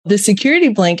the security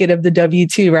blanket of the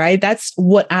W-2, right? That's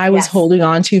what I was holding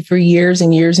on to for years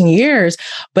and years and years.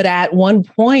 But at one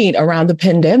point around the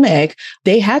pandemic,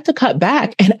 they had to cut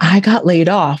back and I got laid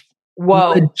off.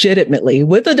 Whoa. Legitimately.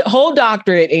 With a whole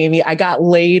doctorate, Amy, I got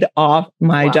laid off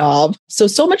my job.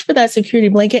 So much for that security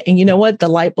blanket. And you know what? The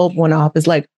light bulb went off. It's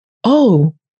like,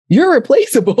 oh, you're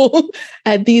replaceable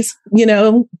at these,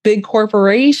 big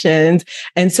corporations.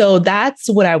 And so that's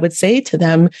what I would say to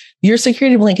them. Your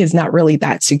security blanket is not really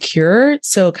that secure.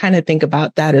 So kind of think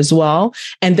about that as well.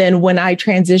 And then when I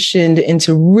transitioned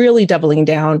into really doubling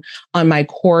down on my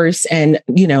course and,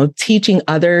 teaching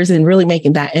others and really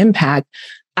making that impact,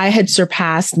 I had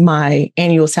surpassed my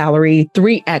annual salary,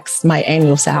 3x my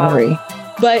annual salary.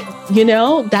 But,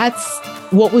 that's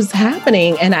what was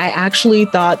happening. And I actually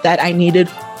thought that I needed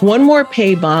one more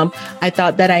pay bump. I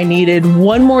thought that I needed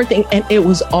one more thing. And it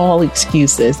was all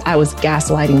excuses. I was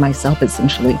gaslighting myself,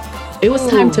 essentially. It was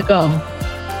time to go.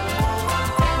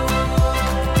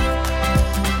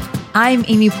 I'm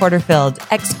Amy Porterfield,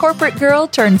 ex-corporate girl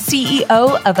turned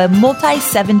CEO of a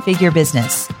multi-seven-figure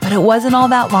business. But it wasn't all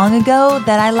that long ago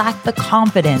that I lacked the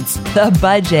confidence, the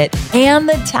budget, and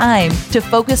the time to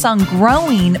focus on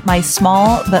growing my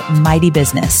small but mighty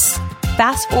business.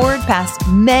 Fast forward past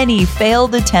many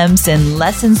failed attempts and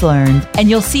lessons learned, and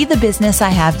you'll see the business I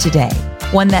have today.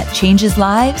 One that changes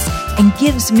lives and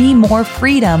gives me more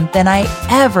freedom than I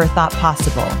ever thought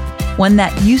possible. One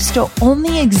that used to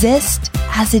only exist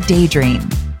as a daydream.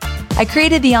 I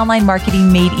created the Online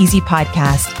Marketing Made Easy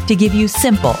podcast to give you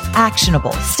simple,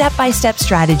 actionable, step-by-step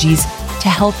strategies to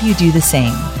help you do the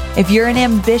same. If you're an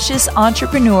ambitious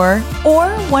entrepreneur or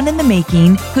one in the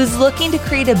making who's looking to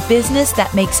create a business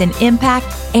that makes an impact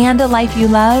and a life you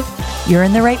love, you're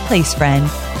in the right place, friend.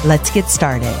 Let's get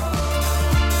started.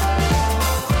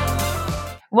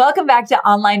 Welcome back to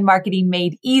Online Marketing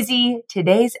Made Easy.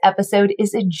 Today's episode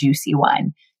is a juicy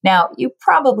one. Now, you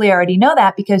probably already know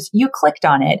that because you clicked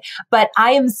on it, but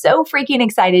I am so freaking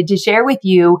excited to share with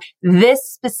you this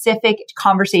specific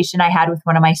conversation I had with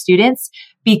one of my students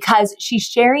because she's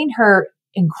sharing her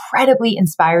incredibly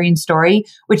inspiring story,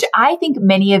 which I think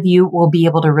many of you will be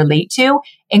able to relate to,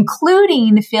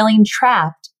 including feeling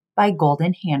trapped by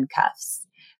golden handcuffs.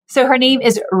 So her name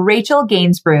is Rachel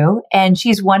Gainsbrugh, and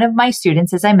she's one of my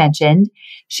students, as I mentioned.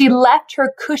 She left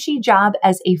her cushy job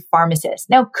as a pharmacist.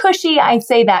 Now, cushy, I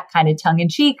say that kind of tongue in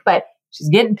cheek, but she's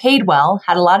getting paid well,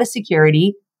 had a lot of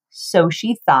security, so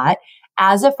she thought,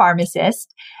 as a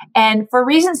pharmacist. And for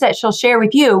reasons that she'll share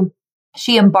with you,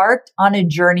 she embarked on a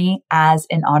journey as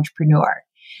an entrepreneur.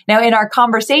 Now, in our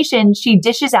conversation, she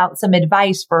dishes out some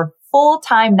advice for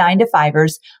full-time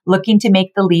 9-to-5ers looking to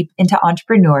make the leap into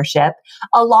entrepreneurship,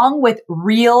 along with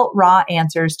real raw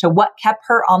answers to what kept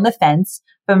her on the fence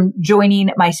from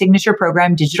joining my signature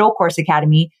program, Digital Course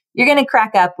Academy. You're going to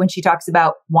crack up when she talks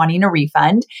about wanting a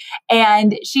refund.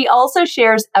 And she also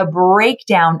shares a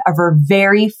breakdown of her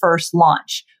very first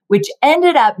launch, which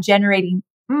ended up generating,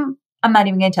 I'm not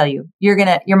even going to tell you, your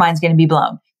mind's going to be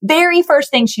blown. Very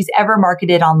first thing she's ever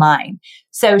marketed online.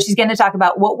 So she's going to talk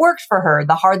about what worked for her,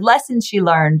 the hard lessons she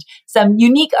learned, some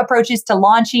unique approaches to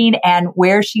launching, and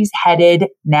where she's headed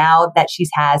now that she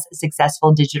has a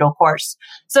successful digital course.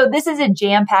 So this is a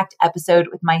jam-packed episode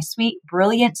with my sweet,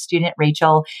 brilliant student,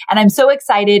 Rachel, and I'm so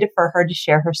excited for her to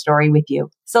share her story with you.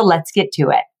 So let's get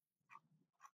to it.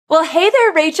 Well, hey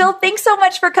there, Rachel. Thanks so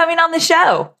much for coming on the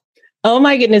show. Oh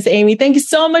my goodness, Amy. Thank you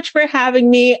so much for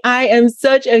having me. I am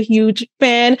such a huge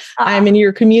fan. I'm in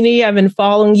your community. I've been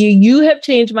following you. You have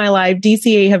changed my life.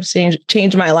 DCA have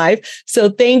changed my life.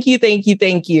 So thank you, thank you,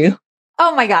 thank you.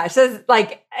 Oh my gosh. That's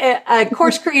like a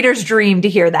course creator's dream to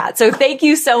hear that. So thank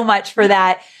you so much for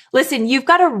that. Listen, you've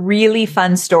got a really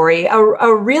fun story,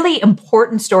 a really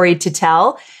important story to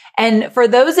tell. And for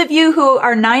those of you who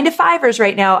are 9-to-5ers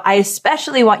right now, I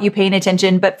especially want you paying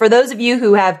attention. But for those of you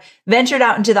who have ventured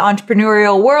out into the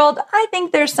entrepreneurial world, I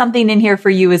think there's something in here for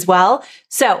you as well.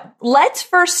 So let's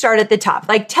first start at the top.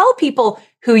 Like, tell people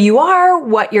who you are,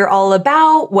 what you're all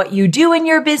about, what you do in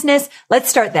your business. Let's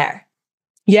start there.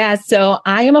 Yeah, so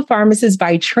I am a pharmacist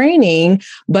by training,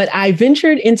 but I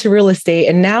ventured into real estate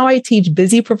and now I teach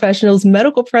busy professionals,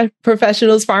 medical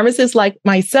professionals, pharmacists like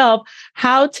myself,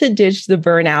 how to ditch the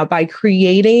burnout by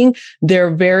creating their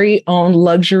very own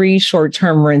luxury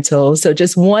short-term rental. So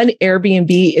just one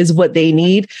Airbnb is what they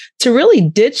need to really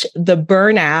ditch the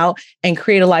burnout and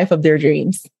create a life of their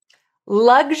dreams.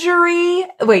 Luxury,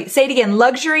 wait, say it again,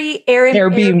 luxury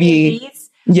Airbnbs.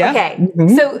 Yeah. Okay.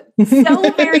 Mm-hmm.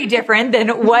 So very different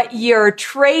than what your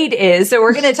trade is. So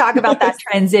we're going to talk about that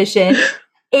transition.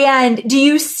 And do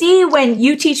you see when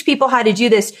you teach people how to do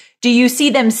this, do you see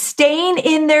them staying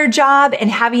in their job and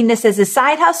having this as a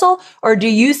side hustle, or do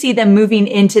you see them moving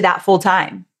into that full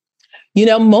time?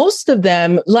 Most of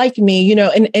them, like me,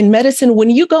 in medicine, when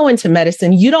you go into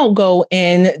medicine, you don't go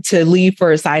in to leave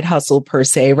for a side hustle per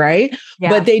se, right? Yeah.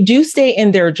 But they do stay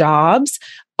in their jobs.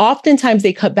 Oftentimes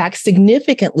they cut back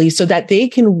significantly so that they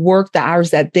can work the hours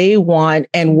that they want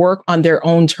and work on their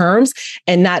own terms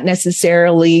and not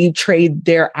necessarily trade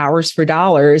their hours for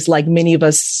dollars. Like many of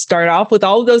us start off with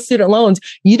all of those student loans.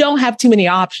 You don't have too many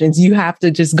options. You have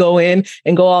to just go in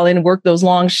and go all in, work those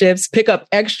long shifts, pick up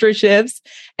extra shifts.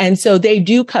 And so they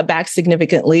do cut back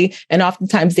significantly. And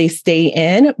oftentimes they stay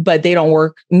in, but they don't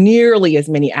work nearly as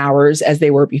many hours as they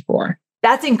were before.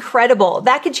 That's incredible.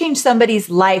 That could change somebody's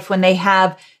life when they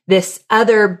have this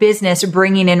other business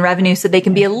bringing in revenue so they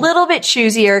can be a little bit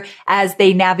choosier as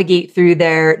they navigate through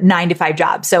their 9-to-5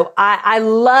 job. So I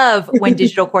love when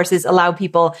digital courses allow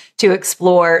people to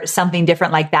explore something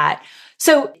different like that.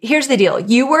 So here's the deal.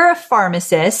 You were a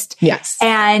pharmacist. Yes.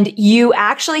 And you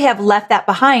actually have left that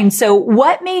behind. So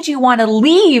what made you want to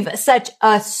leave such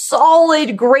a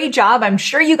solid, great job? I'm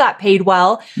sure you got paid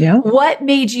well. Yeah. What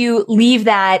made you leave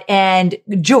that and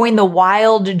join the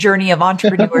wild journey of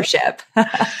entrepreneurship?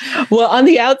 Well, on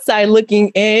the outside looking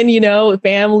in,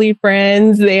 family,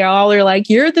 friends, they all are like,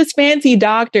 you're this fancy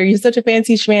doctor. You're such a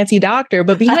fancy schmancy doctor.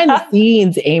 But behind the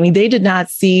scenes, Amy, they did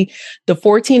not see the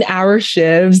 14-hour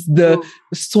shifts, the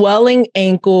swelling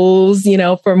ankles,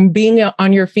 from being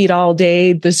on your feet all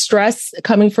day, the stress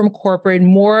coming from corporate,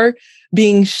 more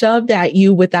being shoved at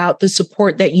you without the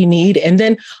support that you need. And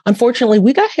then unfortunately,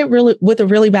 we got hit with a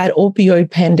really bad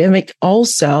opioid pandemic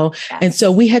also. Yes. And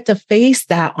so we had to face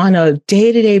that on a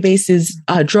day-to-day basis,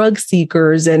 drug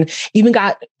seekers, and even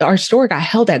our store got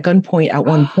held at gunpoint at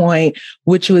one point,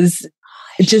 which was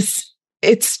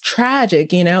it's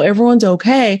tragic, everyone's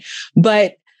okay.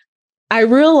 But I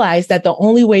realized that the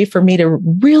only way for me to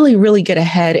really, really get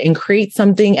ahead and create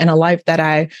something and a life that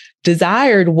I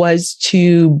desired was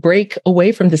to break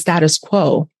away from the status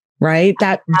quo, right?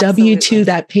 That Absolutely. W-2,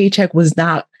 that paycheck was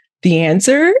not the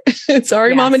answer.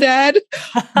 Sorry, yes. Mom and Dad.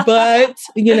 But,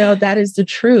 that is the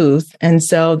truth. And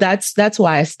so that's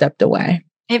why I stepped away.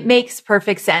 It makes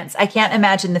perfect sense. I can't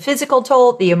imagine the physical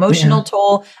toll, the emotional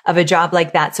toll of a job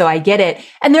like that. So I get it.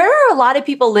 And there are a lot of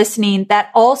people listening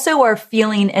that also are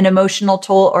feeling an emotional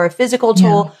toll or a physical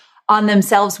toll on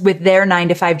themselves with their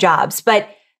 9-to-5 jobs, but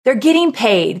they're getting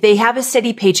paid. They have a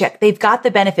steady paycheck. They've got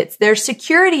the benefits. There's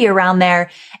security around there,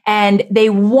 and they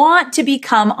want to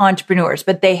become entrepreneurs,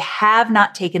 but they have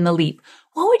not taken the leap.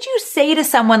 What would you say to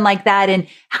someone like that? And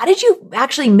how did you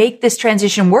actually make this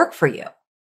transition work for you?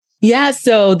 Yeah.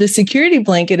 So the security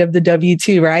blanket of the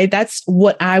W-2, right? That's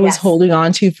what I was holding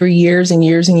on to for years and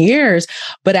years and years.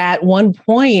 But at one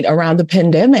point around the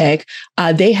pandemic,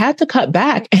 they had to cut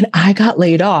back and I got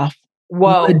laid off.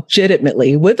 Whoa.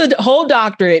 Legitimately. With a whole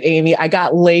doctorate, Amy, I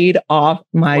got laid off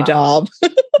my job.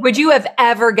 Would you have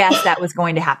ever guessed that was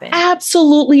going to happen?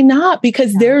 Absolutely not,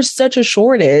 because there's such a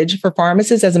shortage for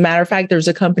pharmacists. As a matter of fact, there's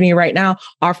a company right now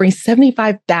offering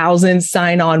 $75,000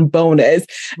 sign-on bonus.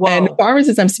 Whoa. And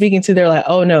pharmacists I'm speaking to, they're like,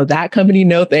 oh no, that company,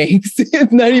 no thanks.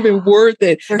 It's not even worth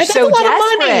it. They're so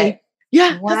desperate.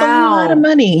 Yeah, wow. That's a lot of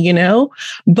money,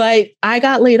 but I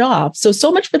got laid off. So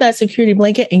much for that security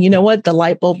blanket. And you know what? The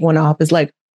light bulb went off. It's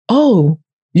like, oh,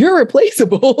 you're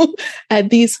replaceable at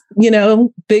these,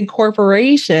 big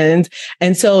corporations.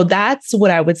 And so that's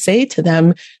what I would say to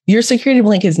them. Your security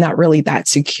blanket is not really that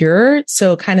secure.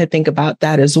 So kind of think about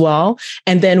that as well.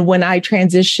 And then when I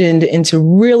transitioned into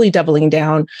really doubling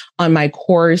down on my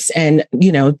course and,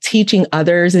 teaching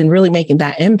others and really making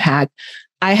that impact,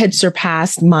 I had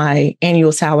surpassed my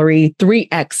annual salary,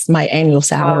 3x my annual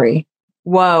salary.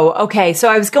 Whoa. Okay. So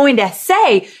I was going to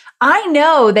say, I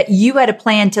know that you had a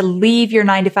plan to leave your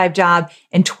 9-to-5 job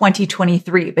in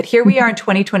 2023, but here we are in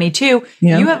 2022.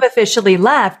 Yeah. You have officially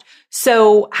left.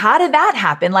 So how did that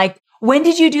happen? Like, when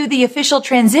did you do the official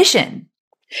transition?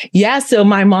 Yeah. So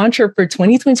my mantra for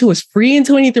 2022 was free in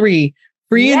 23.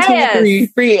 Free in 23,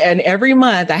 free. And every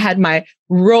month I had my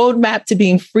roadmap to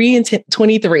being free in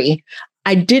 23.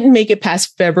 I didn't make it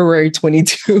past February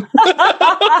 22.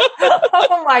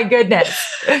 Oh my goodness.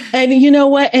 And you know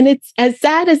what? And it's as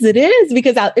sad as it is,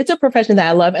 because it's a profession that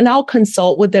I love, and I'll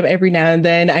consult with them every now and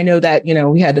then. I know that,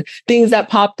 we had things that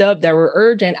popped up that were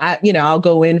urgent. I'll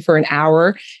go in for an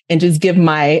hour and just give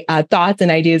my thoughts and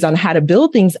ideas on how to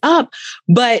build things up.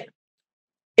 But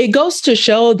it goes to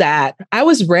show that I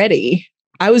was ready.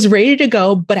 I was ready to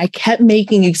go, but I kept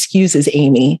making excuses,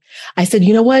 Amy. I said,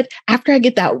 you know what? After I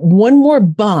get that one more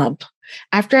bump,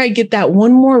 after I get that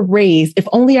one more raise, if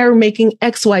only I were making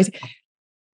X, Y, Z,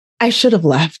 I should have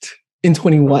left in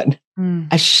 21.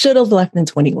 I should have left in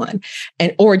 21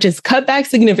 or just cut back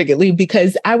significantly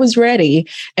because I was ready.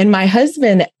 And my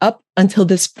husband, up until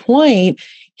this point,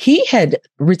 he had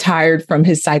retired from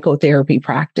his psychotherapy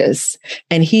practice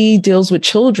and he deals with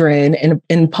children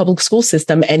in public school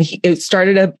system. And it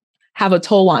started to have a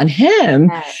toll on him.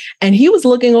 Yes. And he was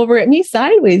looking over at me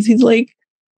sideways. He's like,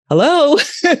 hello.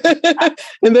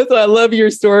 And that's why I love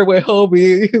your story with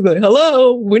Hobie. He's like,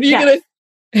 hello, when are you going to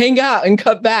hang out and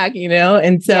cut back,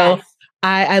 And so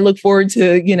I look forward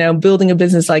to, building a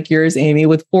business like yours, Amy,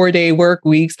 with 4-day work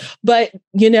weeks. But,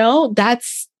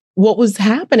 that's what was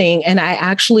happening. And I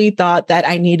actually thought that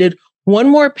I needed one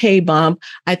more pay bump.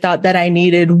 I thought that I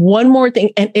needed one more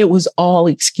thing. And it was all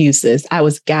excuses. I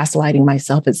was gaslighting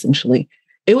myself, essentially.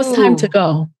 It was time to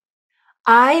go.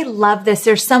 I love this.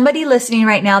 There's somebody listening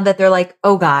right now that they're like,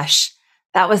 oh gosh,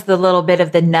 that was the little bit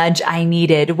of the nudge I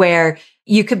needed, where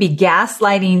you could be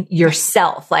gaslighting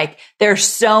yourself. Like, there's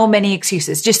so many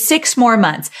excuses. Just 6 more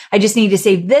months. I just need to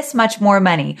save this much more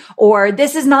money. Or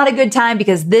this is not a good time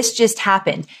because this just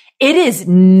happened. It is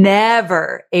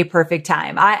never a perfect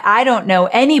time. I don't know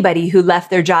anybody who left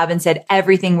their job and said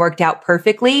everything worked out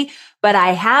perfectly, but I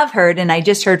have heard, and I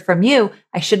just heard from you,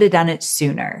 I should have done it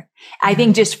sooner. I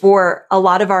think just for a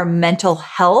lot of our mental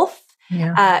health,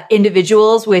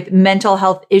 individuals with mental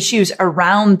health issues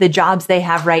around the jobs they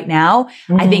have right now,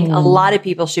 I think a lot of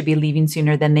people should be leaving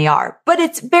sooner than they are. But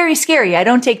it's very scary. I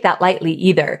don't take that lightly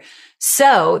either.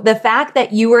 So the fact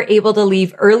that you were able to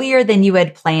leave earlier than you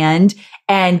had planned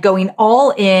and going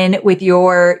all in with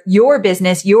your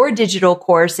business, your digital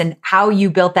course, and how you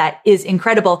built that is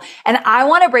incredible. And I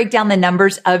want to break down the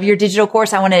numbers of your digital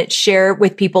course. I want to share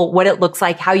with people what it looks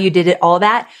like, how you did it, all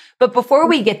that. But before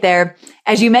we get there,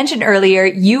 as you mentioned earlier,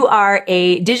 you are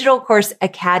a Digital Course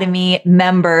Academy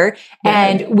member,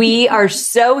 and we are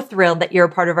so thrilled that you're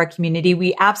a part of our community.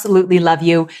 We absolutely love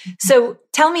you. So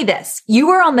tell me this, you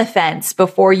were on the fence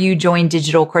before you joined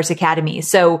Digital Course Academy.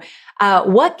 So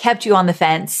what kept you on the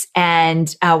fence,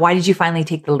 and why did you finally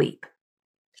take the leap?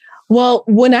 Well,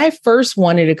 when I first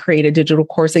wanted to create a digital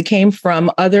course, it came from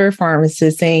other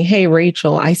pharmacists saying, hey,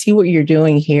 Rachel, I see what you're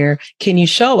doing here. Can you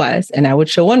show us? And I would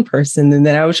show one person, and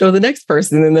then I would show the next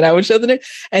person, and then I would show the next.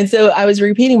 And so I was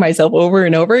repeating myself over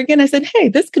and over again. I said, hey,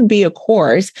 this could be a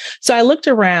course. So I looked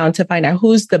around to find out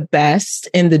who's the best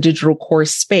in the digital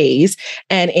course space.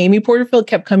 And Amy Porterfield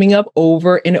kept coming up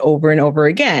over and over and over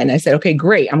again. I said, okay,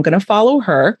 great. I'm going to follow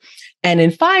her. And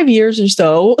in 5 years or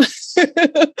so,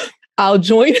 I'll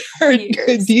join her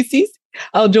DC.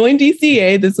 I'll join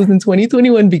DCA. This was in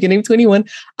 2021, beginning of 21.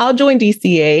 I'll join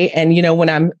DCA. And, when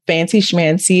I'm fancy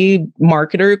schmancy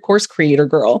marketer, course creator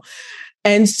girl.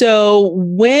 And so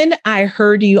when I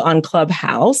heard you on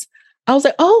Clubhouse, I was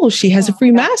like, oh, she has a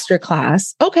free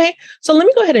masterclass. Okay. So let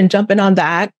me go ahead and jump in on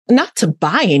that. Not to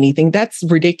buy anything. That's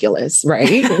ridiculous,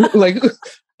 right? Like,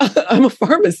 I'm a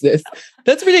pharmacist.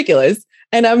 That's ridiculous.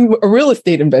 And I'm a real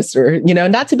estate investor,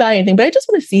 not to buy anything, but I just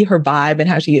want to see her vibe and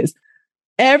how she is.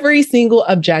 Every single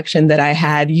objection that I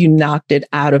had, you knocked it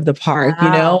out of the park.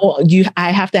 Wow.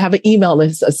 I have to have an email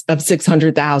list of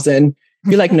 600,000.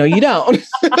 You're like, no, you don't,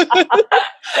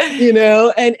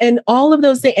 and all of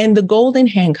those things. And the golden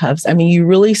handcuffs. I mean, you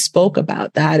really spoke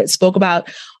about that. It spoke about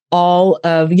all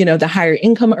of, the higher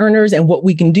income earners and what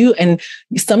we can do. And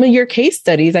some of your case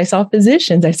studies, I saw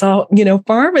physicians, I saw,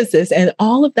 pharmacists, and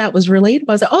all of that was relatable.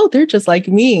 I was like, oh, they're just like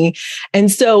me. And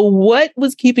so what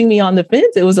was keeping me on the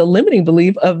fence? It was a limiting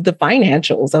belief of the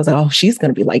financials. I was like, oh, she's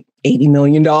going to be like $80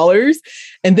 million.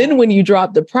 And then when you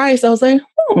dropped the price, I was like,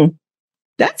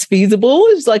 that's feasible.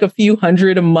 It's like a few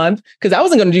hundred a month, because I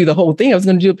wasn't going to do the whole thing. I was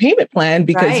going to do a payment plan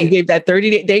because you gave that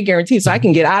 30-day guarantee, so I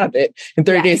can get out of it in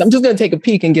 30 days. I'm just going to take a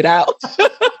peek and get out.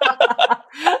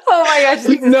 Oh my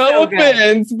gosh. No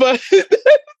offense, but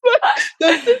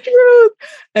that's the truth.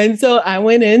 And so I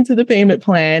went into the payment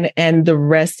plan, and the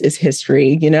rest is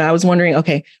history. I was wondering,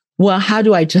 okay, well, how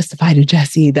do I justify to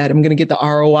Jesse that I'm going to get the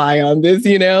ROI on this,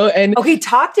 And okay,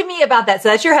 talk to me about that. So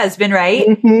that's your husband, right?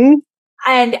 Mm-hmm.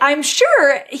 And I'm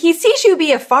sure he sees you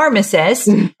be a pharmacist,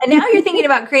 and now you're thinking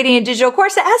about creating a digital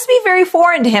course. That has to be very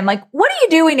foreign to him. Like, what are you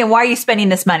doing and why are you spending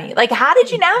this money? Like, how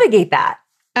did you navigate that?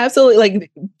 Absolutely.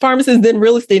 Like, pharmacists, then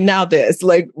real estate, now this,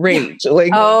 like, rage.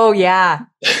 Like, oh, yeah.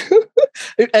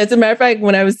 As a matter of fact,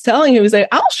 when I was telling him, he was like,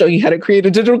 I'll show you how to create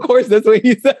a digital course. That's what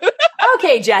he said.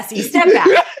 Okay, Jesse, step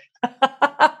back.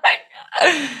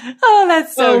 Oh,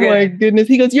 that's so good. Oh my goodness.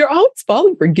 He goes, you're always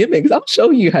falling for gimmicks. I'll show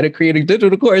you how to create a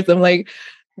digital course. I'm like,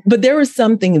 but there was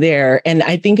something there. And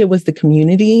I think it was the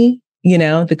community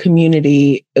the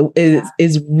community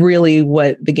is really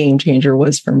what the game changer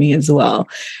was for me as well.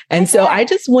 And so I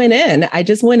just went in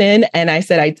and I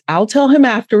said, I'll tell him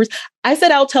afterwards. I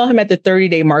said, I'll tell him at the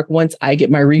 30-day mark once I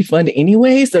get my refund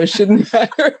anyway. So it shouldn't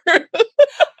matter.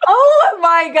 Oh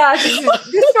my gosh.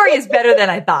 This story is better than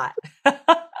I thought.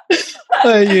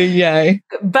 Yeah.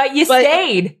 But you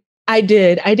stayed. I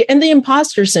did. And the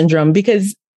imposter syndrome,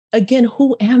 because again,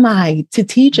 who am I to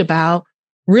teach about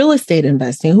real estate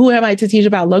investing? Who am I to teach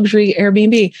about luxury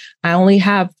Airbnb? I only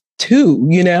have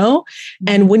 2,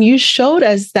 And when you showed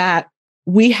us that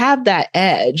we have that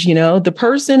edge, the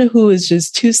person who is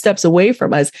just 2 steps away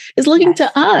from us is looking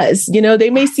to us. They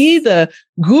may see the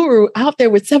guru out there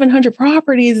with 700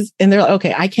 properties and they're like,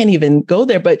 okay, I can't even go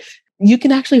there, but you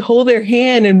can actually hold their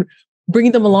hand and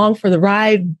bring them along for the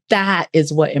ride. That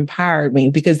is what empowered me,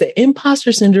 because the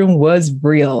imposter syndrome was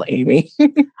real, Amy.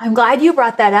 I'm glad you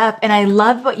brought that up. And I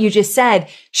love what you just said.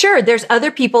 Sure, there's other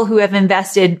people who have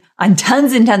invested on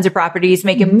tons and tons of properties,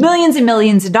 making millions and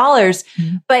millions of dollars.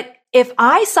 But if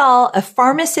I saw a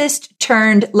pharmacist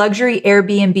turned luxury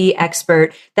Airbnb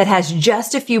expert that has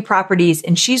just a few properties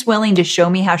and she's willing to show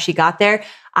me how she got there,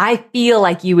 I feel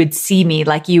like you would see me,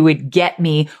 like you would get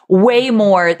me way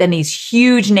more than these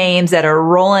huge names that are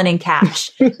rolling in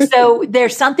cash. So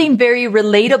there's something very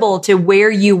relatable to where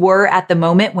you were at the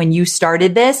moment when you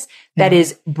started this. That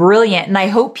is brilliant. And I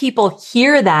hope people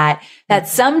hear that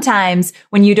sometimes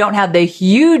when you don't have the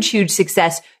huge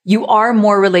success, you are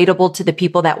more relatable to the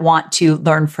people that want to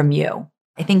learn from you.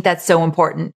 I think that's so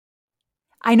important.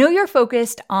 I know you're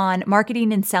focused on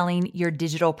marketing and selling your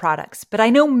digital products, but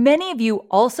I know many of you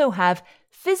also have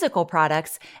physical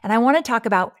products, and I want to talk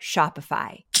about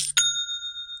Shopify.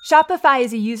 Shopify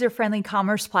is a user-friendly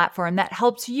commerce platform that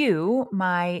helps you,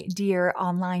 my dear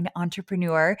online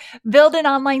entrepreneur, build an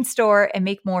online store and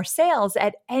make more sales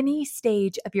at any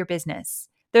stage of your business.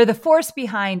 They're the force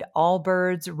behind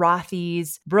Allbirds,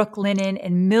 Rothy's, Brooklinen,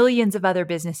 and millions of other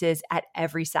businesses at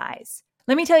every size.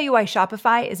 Let me tell you why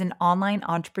Shopify is an online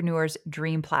entrepreneur's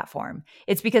dream platform.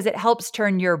 It's because it helps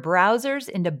turn your browsers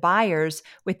into buyers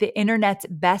with the internet's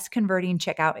best converting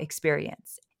checkout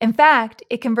experience. In fact,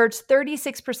 it converts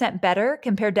 36% better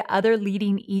compared to other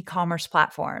leading e-commerce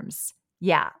platforms.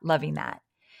 Yeah, loving that.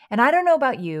 And I don't know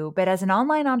about you, but as an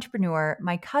online entrepreneur,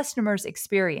 my customers'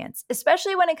 experience,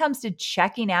 especially when it comes to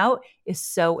checking out, is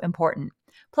so important.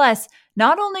 Plus,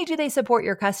 not only do they support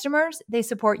your customers, they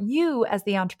support you as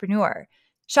the entrepreneur.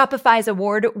 Shopify's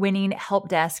award-winning help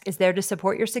desk is there to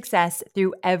support your success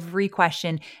through every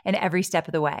question and every step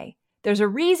of the way. There's a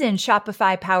reason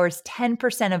Shopify powers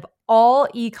 10% of all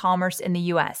e-commerce in the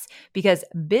US, because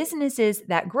businesses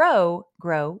that grow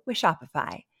with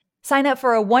Shopify. Sign up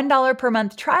for a $1 per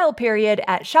month trial period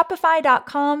at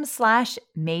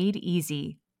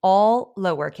shopify.com/madeeasy, all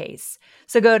lowercase.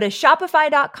 So go to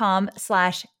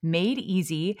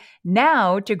shopify.com/madeeasy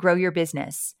now to grow your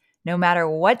business, no matter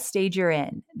what stage you're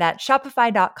in. That's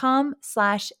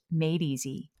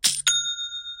shopify.com/madeeasy.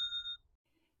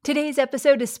 Today's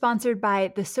episode is sponsored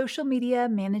by the social media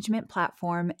management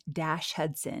platform Dash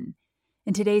Hudson.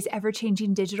 In today's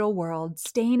ever-changing digital world,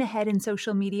 staying ahead in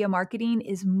social media marketing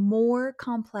is more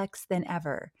complex than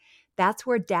ever. That's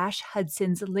where Dash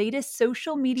Hudson's latest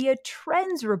social media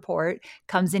trends report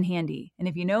comes in handy. And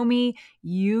if you know me,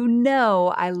 you know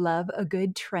I love a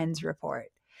good trends report.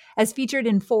 As featured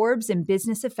in Forbes and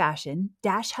Business of Fashion,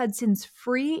 Dash Hudson's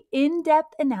free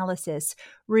in-depth analysis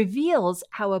reveals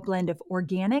how a blend of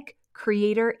organic,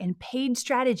 creator, and paid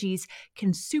strategies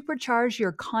can supercharge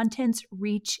your content's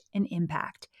reach and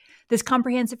impact. This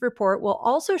comprehensive report will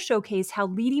also showcase how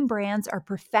leading brands are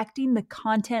perfecting the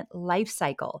content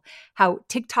lifecycle, how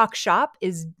TikTok Shop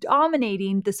is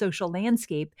dominating the social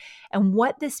landscape, and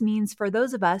what this means for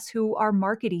those of us who are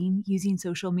marketing using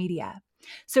social media.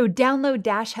 So download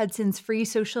Dash Hudson's free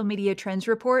social media trends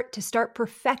report to start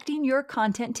perfecting your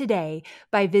content today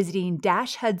by visiting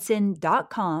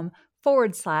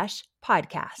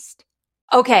dashhudson.com/podcast.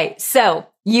 Okay, so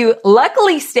you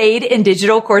luckily stayed in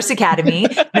Digital Course Academy,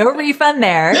 no refund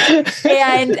there.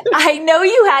 And I know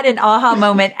you had an aha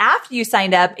moment after you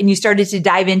signed up and you started to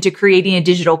dive into creating a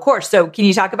digital course. So can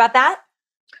you talk about that?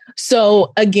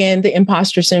 So again, the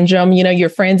imposter syndrome, your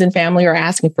friends and family are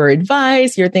asking for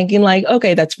advice. You're thinking like,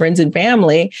 okay, that's friends and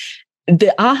family.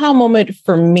 The aha moment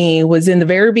for me was in the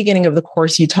very beginning of the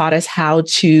course. You taught us how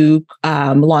to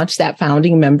launch that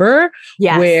founding member,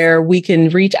 where we can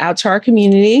reach out to our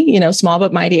community, small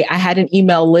but mighty. I had an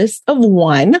email list of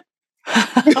 1.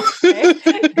 Okay.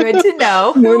 Good to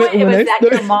know. Was that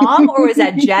your mom or was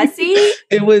that Jessie?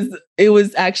 It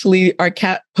was actually our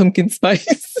cat, Pumpkin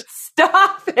Spice.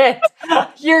 Stop it.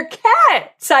 Your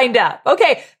cat signed up.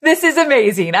 Okay. This is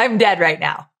amazing. I'm dead right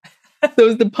now. So it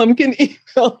was the pumpkin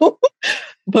email.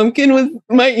 Pumpkin was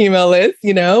my email list.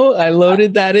 I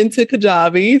loaded that into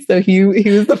Kajabi. So he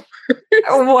was the first.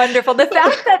 Wonderful. The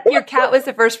fact that your cat was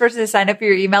the first person to sign up for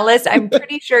your email list, I'm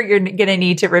pretty sure you're going to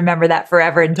need to remember that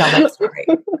forever and tell that story.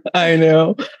 I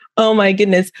know. Oh my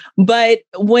goodness. But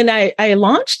when I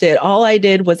launched it, all I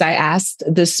did was I asked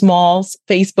the small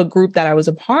Facebook group that I was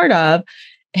a part of,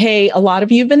 hey, a lot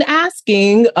of you have been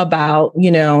asking about,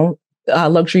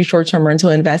 luxury short-term rental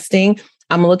investing.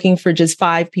 I'm looking for just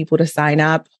 5 people to sign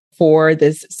up for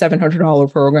this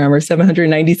 $700 program or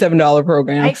 $797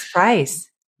 program. Nice price.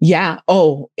 Yeah.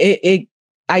 Oh,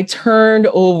 I turned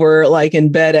over like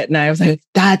in bed at night. I was like,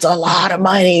 that's a lot of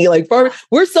money. Like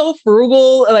we're so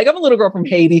frugal. Like I'm a little girl from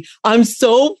Haiti. I'm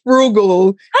so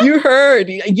frugal. You heard,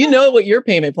 what your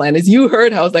payment plan is. You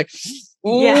heard how I was like,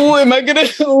 ooh, am I going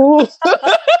to?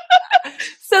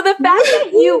 So the fact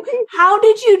that how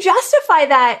did you justify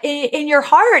that in your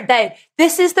heart that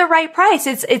this is the right price?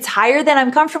 It's higher than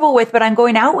I'm comfortable with, but I'm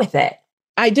going out with it.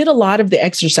 I did a lot of the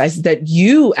exercises that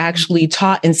you actually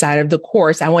taught inside of the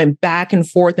course. I went back and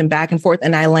forth and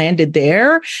I landed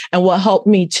there. And what helped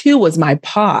me too was my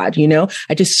pod,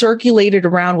 I just circulated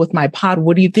around with my pod.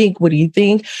 What do you think? What do you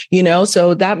think?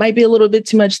 So that might be a little bit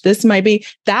too much.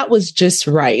 That was just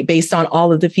right based on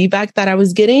all of the feedback that I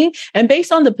was getting and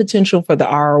based on the potential for the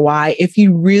ROI. If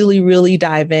you really, really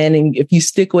dive in and if you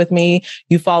stick with me,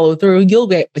 you follow through, you'll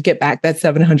get back that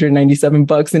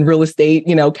 $797 in real estate,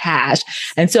 cash.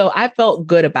 And so I felt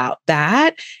good about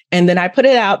that. And then I put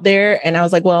it out there and I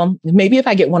was like, well, maybe if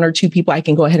I get 1 or 2 people, I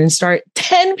can go ahead and start.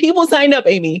 10 people signed up,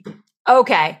 Amy.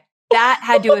 Okay. That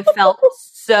had to have felt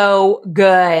so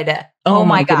good. Oh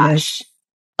my gosh.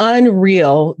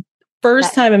 Unreal.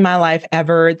 First time in my life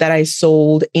ever that I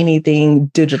sold anything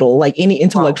digital, like any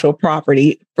intellectual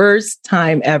property. First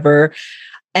time ever.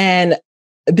 And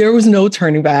there was no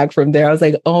turning back from there. I was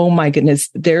like, oh my goodness,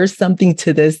 there's something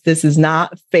to this. This is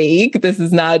not fake. This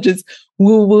is not just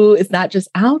woo woo. It's not just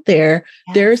out there.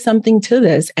 Yeah. There's something to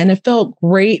this. And it felt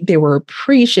great. They were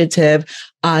appreciative.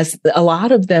 A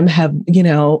lot of them have,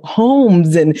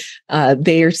 homes and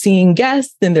they are seeing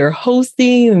guests and they're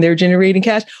hosting and they're generating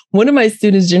cash. One of my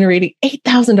students generated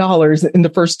 $8,000 in the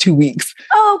first 2 weeks.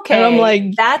 Okay. And I'm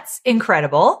like, that's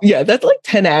incredible. Yeah, that's like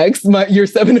 10x your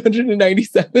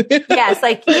 797. Yes,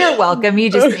 like you're welcome. You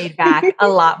just made back a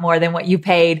lot more than what you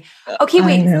paid. Okay,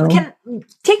 wait,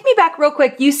 take me back real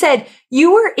quick. You said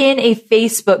you were in a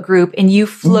Facebook group and you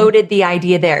floated the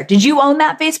idea there. Did you own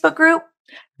that Facebook group?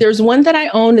 There's one that I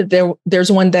owned.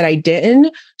 There's one that I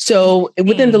didn't. So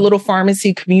within the little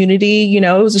pharmacy community, it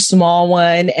was a small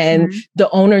one. And the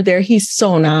owner there, he's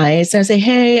so nice. And I say,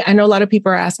 hey, I know a lot of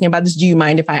people are asking about this. Do you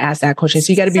mind if I ask that question?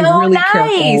 So you got to be really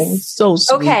careful. So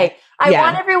sweet. Okay. I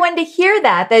want everyone to hear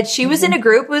that she was in a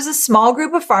group. It was a small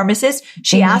group of pharmacists.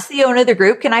 She asked the owner of the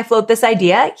group, can I float this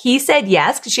idea? He said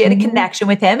yes, because she had a connection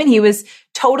with him and he was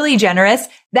totally generous.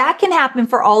 That can happen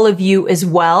for all of you as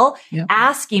well. Yep.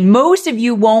 Asking, most of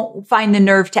you won't find the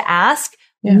nerve to ask.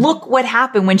 Yeah. Look what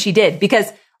happened when she did,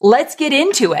 because let's get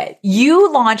into it.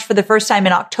 You launched for the first time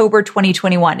in October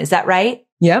 2021. Is that right?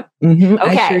 Yep.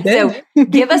 Okay. So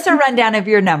give us a rundown of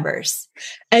your numbers.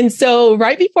 And so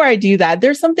right before I do that,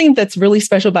 there's something that's really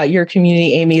special about your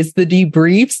community, Amy, is the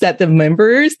debriefs that the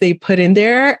members, they put in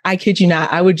there. I kid you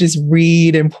not, I would just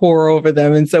read and pour over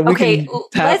them. And so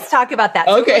let's talk about that.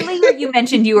 Okay. So earlier you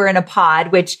mentioned you were in a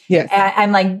pod, which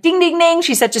I'm like, ding, ding, ding.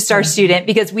 She's such a star student,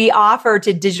 because we offer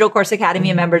to Digital Course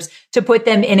Academy members to put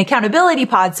them in accountability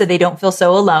pods so they don't feel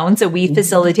so alone. So we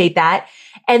facilitate that.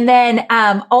 And then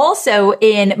also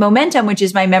in Momentum, which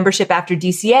is my membership after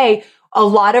DCA, a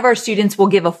lot of our students will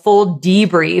give a full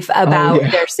debrief about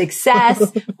their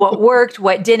success, what worked,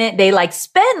 what didn't. They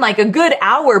spend a good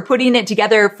hour putting it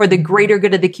together for the greater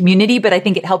good of the community, but I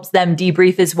think it helps them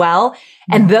debrief as well.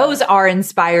 And those are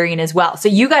inspiring as well. So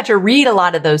you got to read a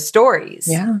lot of those stories.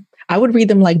 Yeah. I would read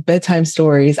them like bedtime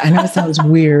stories. I know it sounds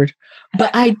weird, but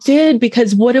I did,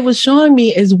 because what it was showing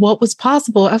me is what was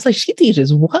possible. I was like, she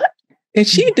teaches what? And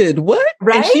she did what?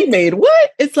 Right? And she made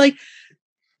what? It's like,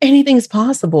 anything's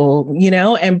possible,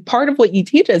 and part of what you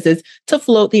teach us is to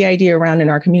float the idea around in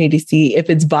our community, see if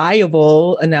it's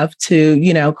viable enough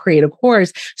to, create a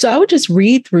course. So I would just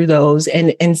read through those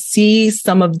and see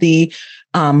some of the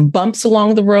bumps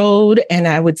along the road. And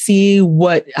I would see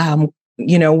what,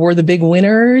 were the big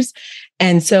winners.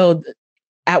 And so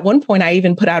at one point, I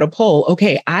even put out a poll.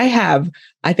 Okay, I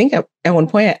think at one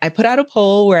point I put out a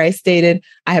poll where I stated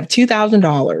I have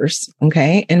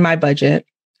 $2,000, in my budget.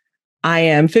 I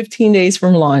am 15 days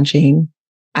from launching.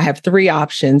 I have three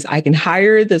options. I can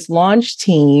hire this launch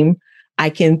team. I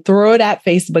can throw it at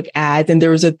Facebook ads. And there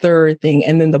was a third thing.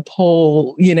 And then the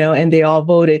poll, and they all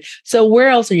voted. So where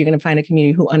else are you going to find a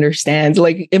community who understands?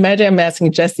 Like, imagine I'm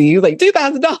asking Jesse, like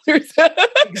 $2,000.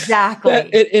 Exactly.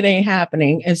 It ain't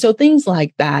happening. And so things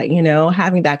like that,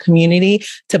 having that community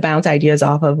to bounce ideas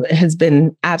off of has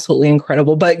been absolutely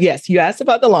incredible. But yes, you asked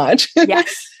about the launch.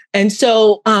 Yes. And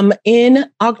so in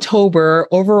October,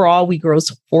 overall, we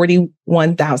grossed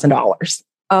 $41,000.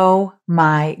 Oh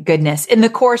my goodness. And the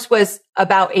course was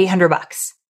about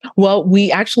 $800. Well,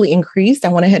 we actually increased. I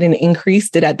went ahead and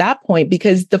increased it at that point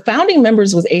because the founding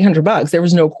members was $800. There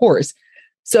was no course.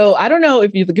 So I don't know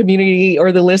if the community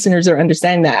or the listeners are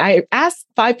understanding that. I asked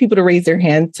 5 people to raise their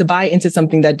hand to buy into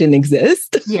something that didn't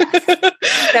exist. Yes.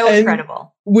 That was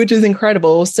incredible. Which is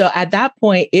incredible. So at that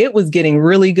point, it was getting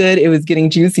really good. It was getting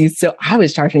juicy. So I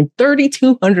was charging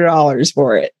 $3,200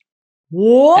 for it.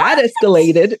 What? That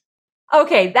escalated.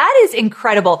 Okay, that is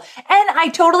incredible. And I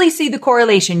totally see the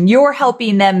correlation. You're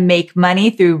helping them make money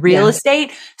through real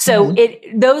estate. So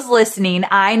those listening,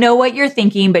 I know what you're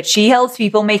thinking, but she helps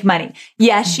people make money.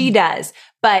 Yes, she does.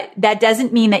 But that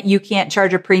doesn't mean that you can't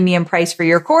charge a premium price for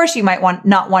your course. You might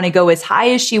not want to go as high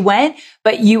as she went,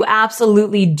 but you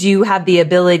absolutely do have the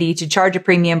ability to charge a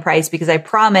premium price because I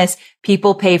promise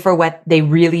people pay for what they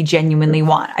really genuinely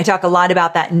want. I talk a lot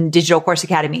about that in Digital Course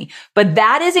Academy, but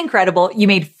that is incredible. You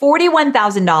made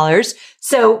 $41,000.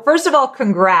 So first of all,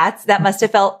 congrats. That must have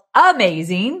felt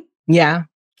amazing. Yeah.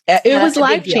 It was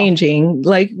life-changing.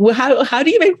 Like, how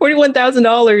do you make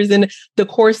 $41,000 in the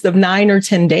course of 9 or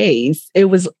 10 days? It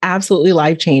was absolutely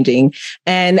life-changing.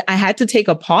 And I had to take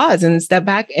a pause and step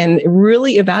back and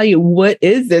really evaluate what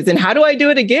is this and how do I do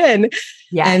it again?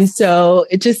 Yes. And so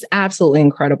it's just absolutely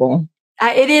incredible.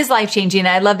 It is life-changing.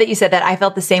 I love that you said that. I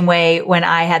felt the same way when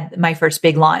I had my first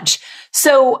big launch.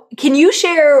 So can you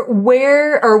share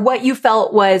where or what you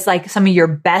felt was like some of your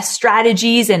best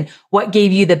strategies and what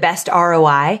gave you the best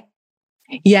ROI?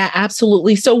 Yeah,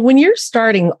 absolutely. So when you're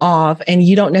starting off and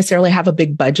you don't necessarily have a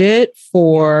big budget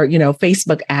for,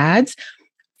 Facebook ads,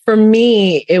 for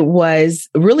me, it was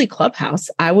really Clubhouse.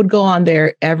 I would go on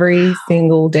there every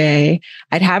single day.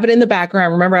 I'd have it in the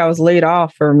background. Remember, I was laid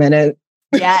off for a minute.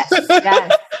 Yes,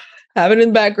 yes. Have it in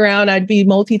the background. I'd be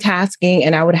multitasking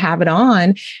and I would have it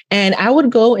on and I would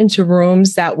go into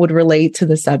rooms that would relate to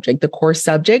the subject, the course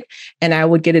subject. And I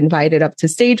would get invited up to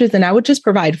stages and I would just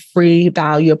provide free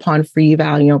value upon free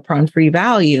value upon free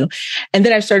value. And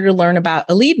then I started to learn about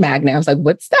a lead magnet. I was like,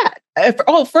 what's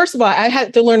that? First of all, I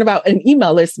had to learn about an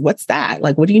email list. What's that?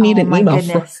 Like, what do you need an email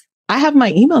for? I have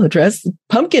my email address.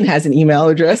 Pumpkin has an email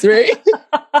address, right?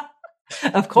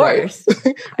 Of course.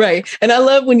 Right. And I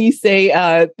love when you say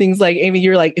things like, Amy,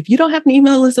 you're like, if you don't have an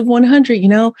email list of 100,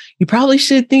 you probably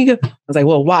should think of, I was like,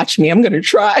 well, watch me. I'm going to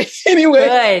try anyway.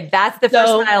 Good. That's the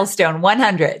first milestone,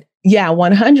 100. Yeah,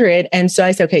 100. And so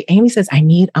I said, okay, Amy says, I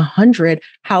need 100.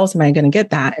 How else am I going to get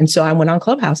that? And so I went on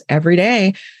Clubhouse every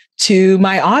day to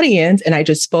my audience and I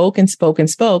just spoke and spoke and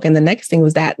spoke. And the next thing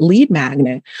was that lead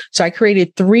magnet. So I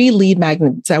created 3 lead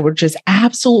magnets that were just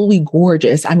absolutely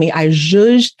gorgeous. I mean, I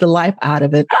zhuzhed the life out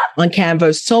of it on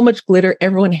Canva. So much glitter.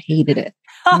 Everyone hated it.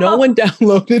 No one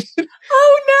downloaded it.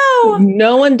 Oh, no.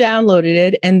 No one downloaded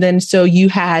it. And then so you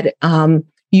had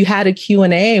a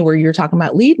Q&A where you're talking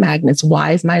about lead magnets.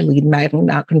 Why is my lead magnet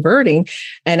not converting?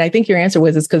 And I think your answer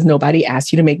was, it's because nobody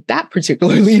asked you to make that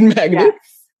particular lead magnet.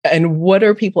 Yes. And what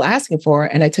are people asking for?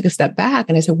 And I took a step back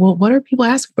and I said, well, what are people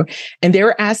asking for? And they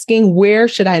were asking, where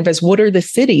should I invest? What are the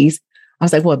cities? I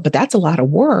was like, well, but that's a lot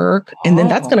of work. And then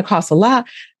that's going to cost a lot.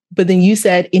 But then you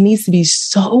said it needs to be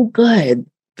so good.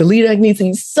 The lead magnet needs to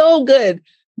be so good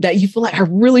that you feel like I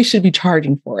really should be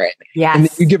charging for it. Yes. And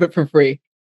then you give it for free.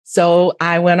 So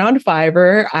I went on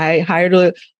Fiverr. I hired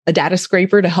a data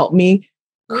scraper to help me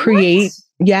create.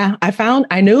 What? Yeah.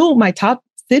 I knew my top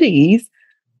cities.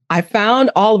 I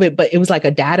found all of it, but it was like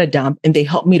a data dump and they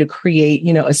helped me to create,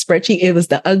 a spreadsheet. It was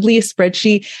the ugliest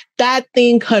spreadsheet. That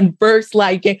thing converts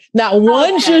like not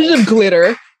one zhuzh of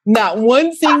glitter, not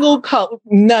one single color,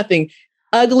 nothing.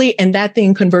 Ugly. And that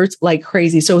thing converts like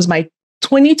crazy. So it was my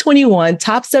 2021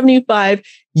 top 75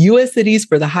 US cities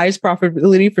for the highest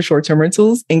profitability for short-term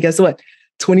rentals. And guess what?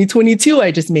 2022,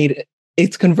 I just made it.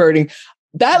 It's converting.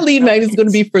 That lead magnet is going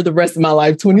to be for the rest of my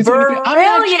life. 2022.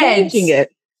 I'm not changing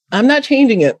it. I'm not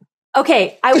changing it.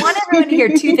 Okay. I want everyone to hear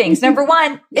 2 things. Number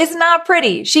 1, it's not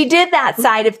pretty. She did that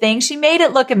side of things. She made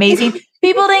it look amazing.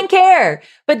 People didn't care.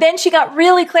 But then she got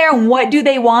really clear on what do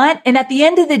they want. And at the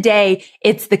end of the day,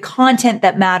 it's the content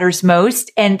that matters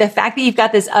most. And the fact that you've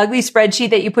got this ugly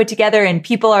spreadsheet that you put together and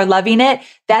people are loving it,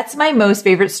 that's my most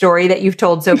favorite story that you've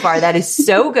told so far. That is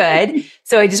so good.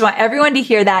 So I just want everyone to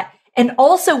hear that. And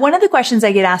also, one of the questions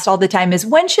I get asked all the time is,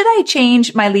 when should I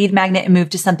change my lead magnet and move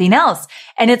to something else?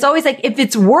 And it's always like, if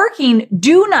it's working,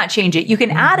 do not change it. You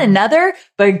can add another,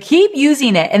 but keep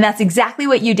using it. And that's exactly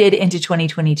what you did into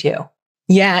 2022.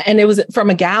 Yeah. And it was from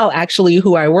a gal actually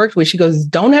who I worked with. She goes,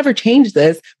 don't ever change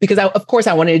this, because of course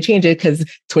I wanted to change it because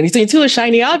 2022 is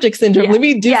shiny object syndrome. Yeah. Let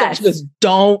me do something. She goes,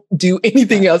 don't do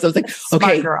anything else. I was like, Smart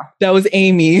okay, girl. That was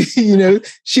Amy.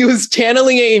 She was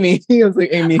channeling Amy. I was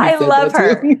like, Amy. I love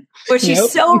her. Well,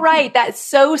 she's so right. That's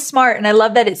so smart. And I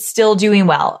love that it's still doing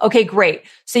well. Okay, great.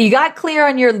 So you got clear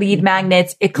on your lead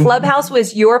magnets. If Clubhouse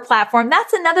was your platform,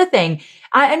 that's another thing.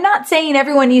 I'm not saying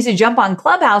everyone needs to jump on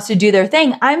Clubhouse to do their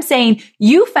thing. I'm saying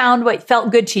you found what felt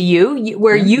good to you,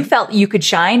 where you felt you could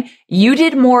shine. You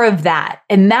did more of that.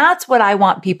 And that's what I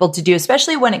want people to do,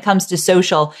 especially when it comes to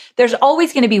social. There's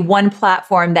always going to be one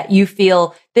platform that you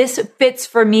feel this fits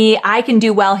for me. I can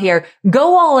do well here.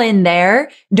 Go all in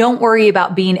there. Don't worry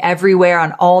about being everywhere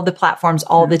on all the platforms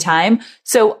all the time.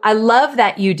 So I love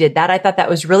that you did that. I thought that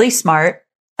was really smart.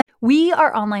 We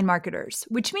are online marketers,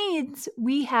 which means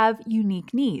we have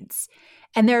unique needs.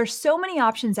 And there are so many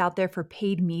options out there for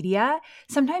paid media.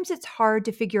 Sometimes it's hard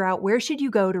to figure out where should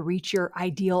you go to reach your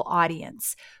ideal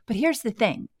audience. But here's the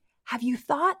thing. Have you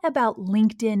thought about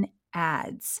LinkedIn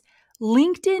ads?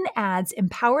 LinkedIn ads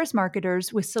empowers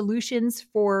marketers with solutions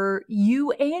for you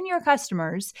and your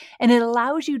customers, and it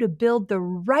allows you to build the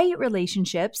right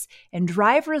relationships and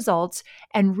drive results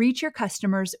and reach your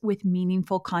customers with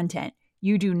meaningful content.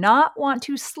 You do not want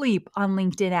to sleep on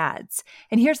LinkedIn ads.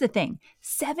 And here's the thing,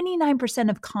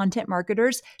 79% of content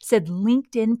marketers said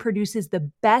LinkedIn produces the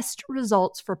best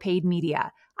results for paid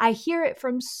media. I hear it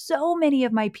from so many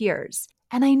of my peers.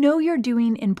 And I know you're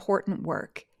doing important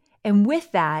work. And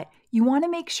with that, you want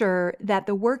to make sure that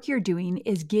the work you're doing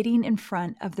is getting in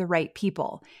front of the right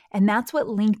people. And that's what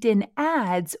LinkedIn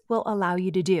ads will allow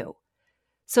you to do.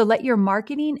 So let your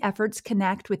marketing efforts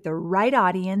connect with the right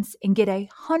audience and get a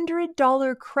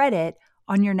 $100 credit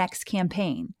on your next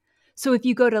campaign. So if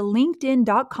you go to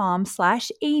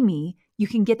linkedin.com/Amy, you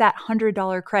can get that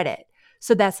 $100 credit.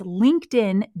 So that's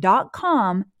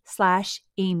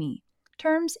linkedin.com/Amy.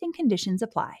 Terms and conditions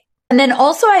apply. And then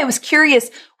also I was curious,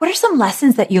 what are some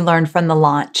lessons that you learned from the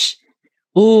launch?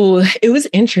 Ooh, it was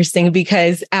interesting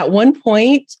because at one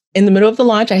point in the middle of the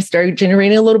launch, I started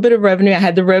generating a little bit of revenue. I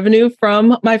had the revenue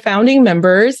from my founding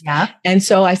members. Yeah. And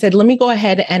so I said, let me go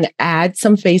ahead and add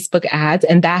some Facebook ads.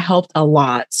 And that helped a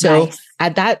lot. So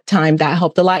At that time, that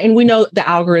helped a lot. And we know the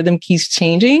algorithm keeps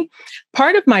changing.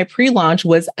 Part of my pre-launch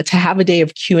was to have a day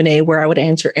of Q&A where I would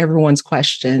answer everyone's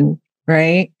question,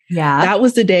 right? Yeah. That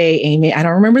was the day, Amy. I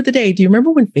don't remember the day. Do you remember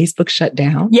when Facebook shut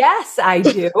down? Yes, I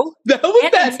do. That was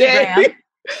and that Instagram. Day.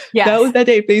 Yes. That was that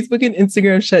day. Facebook and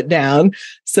Instagram shut down.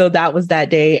 So that was that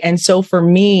day. And so for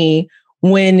me,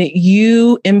 when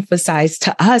you emphasize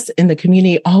to us in the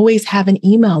community, always have an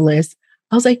email list,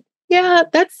 I was like, yeah,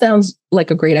 that sounds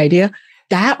like a great idea.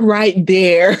 That right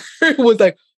there was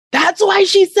like, that's why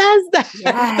she says that.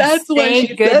 Yes, that's why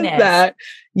she says that.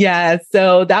 Yeah.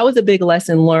 So that was a big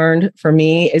lesson learned for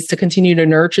me, is to continue to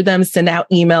nurture them, send out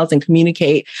emails and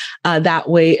communicate that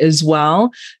way as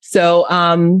well. So,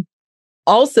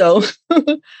 also,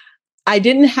 I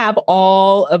didn't have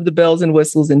all of the bells and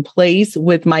whistles in place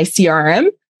with my CRM.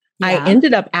 Yeah. I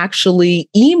ended up actually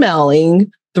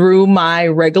emailing through my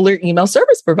regular email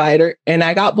service provider, and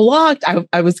I got blocked.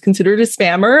 I was considered a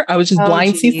spammer. I was just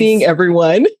blind CCing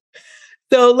everyone.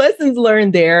 So lessons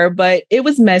learned there, but it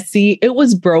was messy. It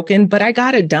was broken, but I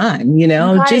got it done, you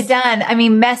know. You got it done. I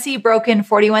mean, messy, broken,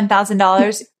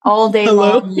 $41,000 all day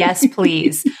long. Yes,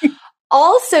 please.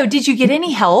 Also, did you get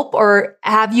any help, or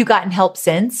have you gotten help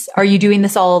since? Are you doing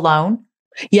this all alone?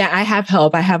 Yeah, I have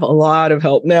help. I have a lot of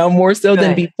help now, more so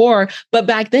than before. But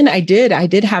back then I did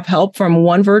have help from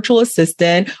one virtual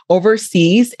assistant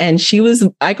overseas. And she was,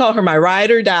 I call her my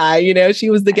ride or die. You know, she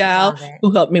was the gal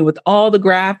who helped me with all the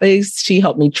graphics. She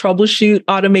helped me troubleshoot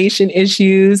automation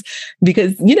issues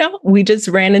because, you know, we just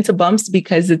ran into bumps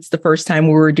because it's the first time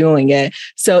we were doing it.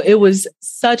 So it was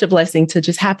such a blessing to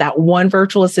just have that one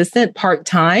virtual assistant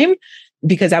part-time,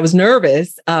 because I was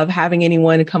nervous of having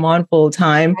anyone come on full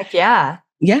time. Heck yeah.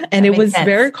 Yeah. And it was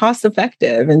very cost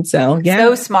effective. And so, yeah.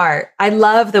 So smart. I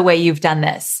love the way you've done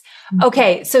this.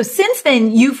 Okay. So since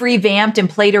then you've revamped and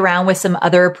played around with some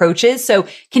other approaches. So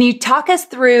can you talk us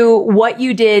through what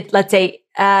you did, let's say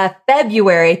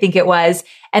February, I think it was.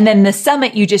 And then the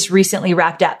summit you just recently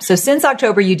wrapped up. So since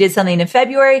October, you did something in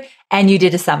February and you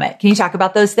did a summit. Can you talk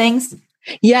about those things?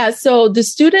 Yeah. So the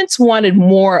students wanted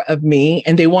more of me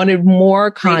and they wanted more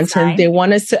content. They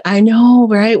want us to, I know,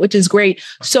 right? Which is great.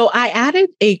 So I added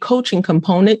a coaching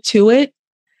component to it.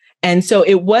 And so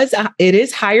it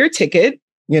is higher ticket,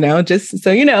 just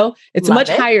so you know, it's a much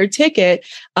higher ticket.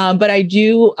 But I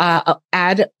do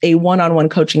add a one-on-one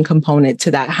coaching component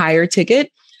to that higher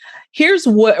ticket. Here's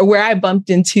where I bumped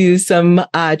into some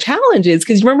challenges,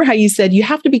 because remember how you said you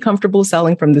have to be comfortable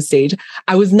selling from the stage.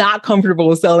 I was not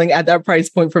comfortable selling at that price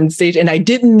point from the stage, and I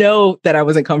didn't know that I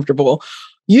wasn't comfortable.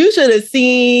 You should have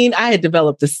seen, I had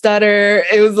developed a stutter.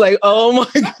 It was like, oh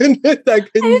my goodness, I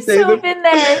couldn't say I've been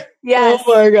there. Yes.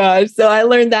 Oh my gosh. So I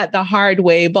learned that the hard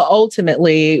way, but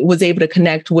ultimately was able to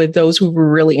connect with those who were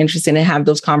really interested and have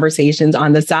those conversations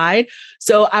on the side.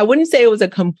 So I wouldn't say it was a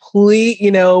complete,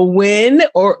 win,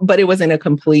 but it wasn't a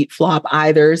complete flop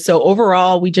either. So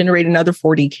overall, we generated another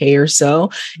 40K or so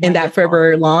in that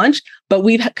February launch, but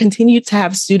we've continued to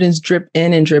have students drip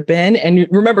in. And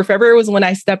remember, February was when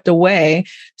I stepped away.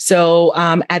 So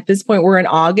at this point, we're in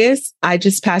August. I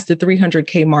just passed the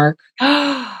 300K mark.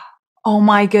 Oh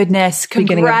my goodness.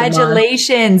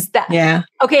 Congratulations. Yeah.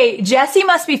 Okay. Jesse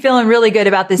must be feeling really good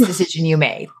about this decision you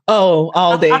made. Oh,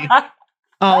 all day.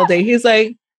 All day. He's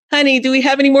like, honey, do we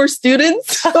have any more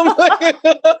students?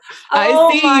 I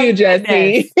see you,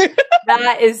 Jesse.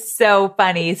 That is so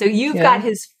funny. So you've got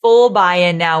his full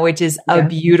buy-in now, which is a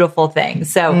beautiful thing.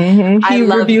 So he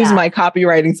reviews my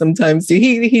copywriting sometimes too.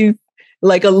 He's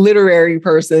like a literary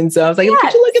person. So I was like,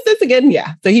 could you look at this again?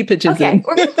 Yeah. So he pitches in.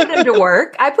 We're going to put him to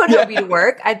work. I put Hobie to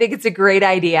work. I think it's a great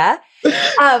idea.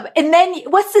 And then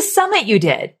what's the summit you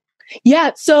did?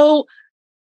 Yeah. So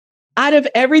out of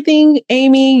everything,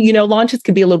 Amy, launches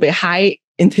can be a little bit high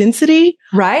intensity,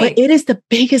 right? But it is the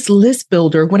biggest list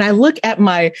builder. When I look at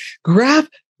my graph,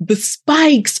 the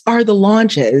spikes are the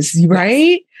launches,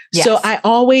 right? Yes. So I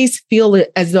always feel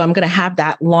it as though I'm going to have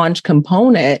that launch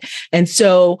component. And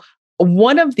so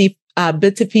one of the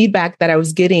bits of feedback that I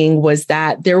was getting was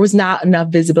that there was not enough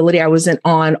visibility. I wasn't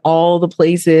on all the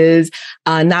places.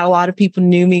 Not a lot of people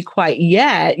knew me quite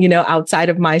yet, outside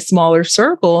of my smaller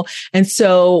circle. And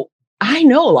so I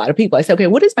know a lot of people. I said, okay,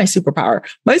 what is my superpower?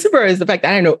 My superpower is the fact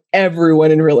that I know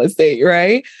everyone in real estate,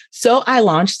 right? So I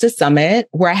launched a summit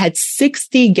where I had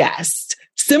 60 guests.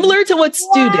 Similar to what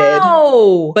Stu did,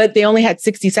 but they only had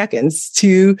 60 seconds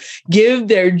to give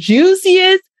their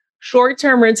juiciest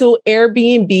short-term rental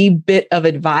Airbnb bit of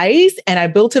advice. And I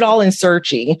built it all in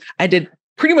Searchy. I did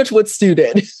pretty much what Stu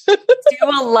did. Stu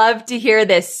will love to hear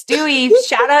this. Stewie,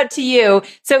 shout out to you.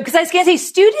 So, because I was going to say,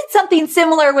 Stu did something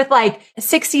similar with like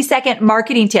 60-second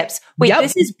marketing tips. Wait,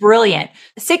 This is brilliant.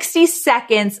 60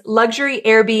 seconds luxury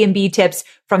Airbnb tips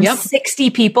from 60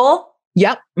 people.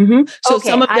 Yep. Mm-hmm. So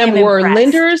some of them were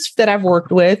lenders that I've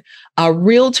worked with,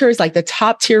 realtors, like the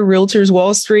top tier realtors,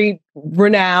 Wall Street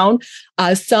renowned.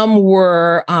 Some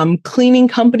were cleaning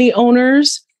company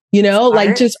owners,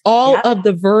 like just all of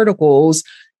the verticals,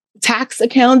 tax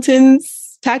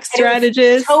accountants, tax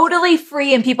strategists. Totally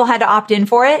free, and people had to opt in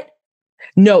for it?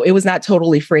 No, it was not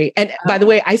totally free. And by the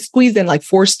way, I squeezed in like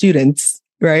 4 students.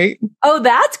 Right? Oh,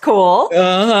 that's cool.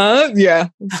 Yeah.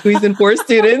 Squeezed in 4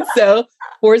 students. So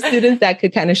 4 students that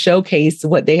could kind of showcase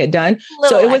what they had done.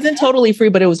 So it wasn't totally free,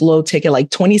 but it was low ticket, like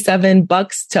 $27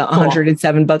 to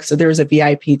 $107. So there was a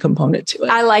VIP component to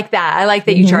it. I like that. I like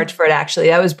that you charged for it. Actually,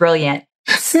 that was brilliant.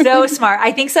 So smart.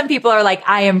 I think some people are like,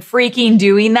 I am freaking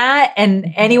doing that.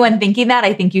 And anyone thinking that,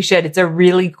 I think you should. It's a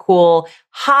really cool,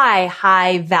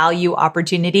 high value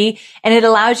opportunity. And it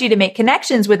allows you to make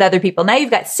connections with other people. Now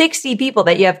you've got 60 people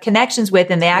that you have connections with,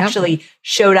 and they actually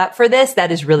showed up for this.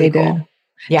 That is really cool.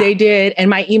 Yeah. They did. And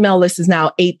my email list is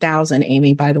now 8,000,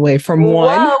 Amy, by the way, from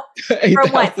one. From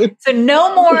one. So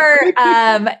no more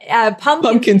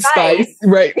pumpkin spice.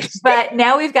 Right. But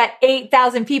now we've got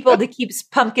 8,000 people to keep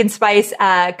pumpkin spice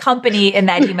company in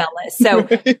that email list. So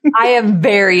I am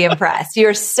very impressed.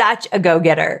 You're such a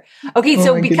go-getter. Okay.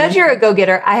 So because you're a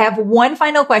go-getter, I have one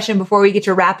final question before we get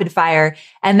to rapid fire.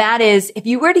 And that is, if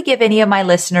you were to give any of my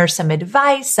listeners some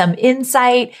advice, some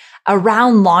insight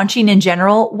around launching in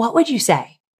general, what would you say?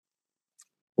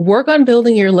 Work on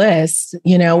building your list,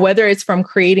 whether it's from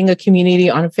creating a community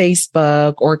on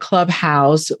Facebook or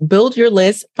Clubhouse, build your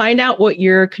list, find out what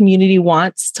your community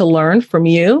wants to learn from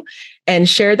you and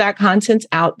share that content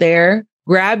out there.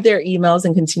 Grab their emails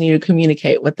and continue to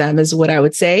communicate with them is what I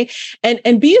would say.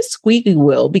 And be a squeaky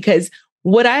wheel, because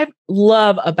what I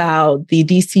love about the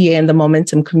DCA and the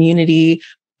Momentum community,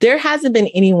 there hasn't been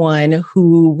anyone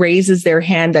who raises their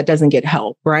hand that doesn't get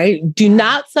help, right? Do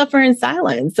not suffer in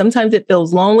silence. Sometimes it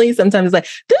feels lonely. Sometimes it's like,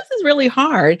 this is really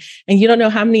hard. And you don't know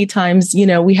how many times,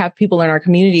 we have people in our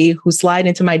community who slide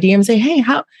into my DM and say, hey,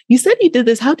 how you said you did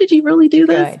this. How did you really do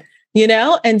this?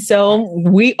 Good. And so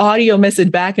we audio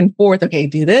message back and forth. Okay,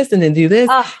 do this and then do this.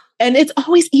 And it's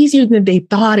always easier than they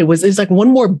thought it was. It's like one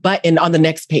more button on the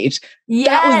next page. Yes.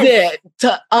 That was it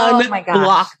to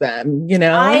unblock them,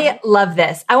 I love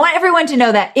this. I want everyone to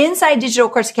know that inside Digital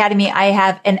Course Academy, I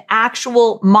have an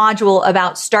actual module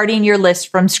about starting your list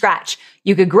from scratch.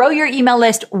 You could grow your email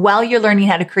list while you're learning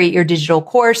how to create your digital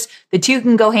course. The two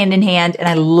can go hand in hand. And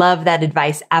I love that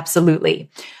advice. Absolutely.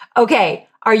 Okay.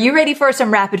 Are you ready for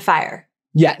some rapid fire?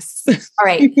 Yes. All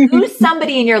right. Who's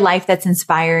somebody in your life that's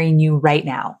inspiring you right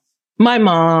now? My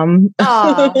mom.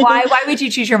 Oh, why would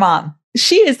you choose your mom?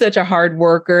 She is such a hard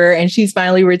worker and she's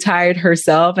finally retired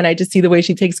herself. And I just see the way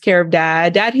she takes care of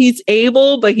dad. Dad, he's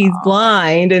able, but he's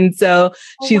blind. And so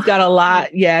she's got a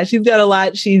lot. Yeah, she's got a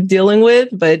lot she's dealing with,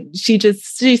 but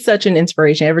she's such an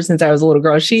inspiration. Ever since I was a little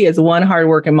girl, she is one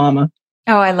hardworking mama.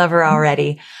 Oh, I love her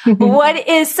already. What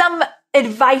is some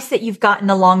advice that you've gotten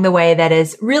along the way that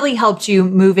has really helped you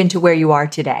move into where you are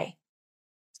today?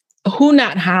 Who,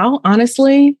 not how,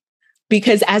 honestly.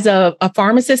 Because as a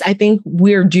pharmacist, I think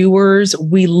we're doers.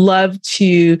 We love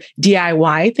to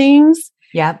DIY things.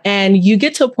 Yeah. And you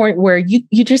get to a point where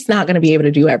you're just not going to be able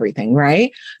to do everything,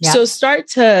 right? Yep. So start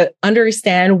to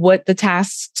understand what the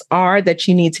tasks are that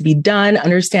you need to be done,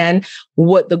 understand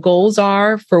what the goals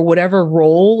are for whatever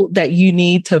role that you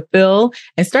need to fill,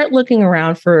 and start looking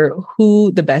around for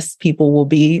who the best people will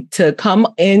be to come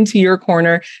into your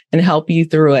corner and help you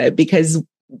through it. Because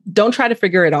don't try to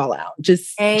figure it all out.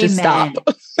 Just stop.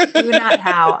 Do not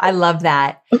how. I love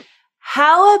that.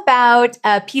 How about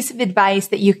a piece of advice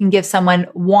that you can give someone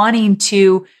wanting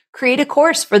to create a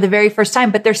course for the very first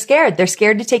time, but they're scared? They're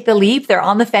scared to take the leap. They're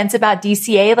on the fence about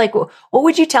DCA. Like, what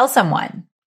would you tell someone?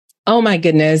 Oh my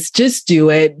goodness. Just do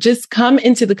it. Just come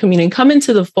into the community, come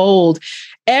into the fold.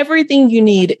 Everything you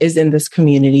need is in this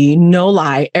community. No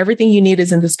lie. Everything you need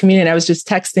is in this community. And I was just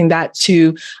texting that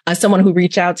to someone who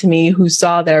reached out to me who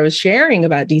saw that I was sharing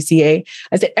about DCA.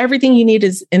 I said, everything you need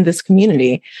is in this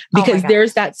community because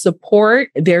there's that support.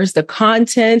 There's the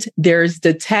content. There's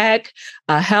the tech,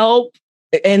 help.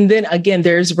 And then again,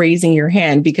 there's raising your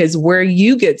hand because where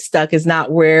you get stuck is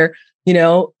not where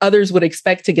others would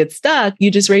expect to get stuck. You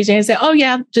just raise your hand and say, oh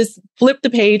yeah, just flip the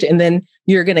page and then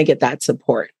you're going to get that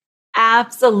support.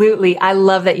 Absolutely. I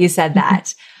love that you said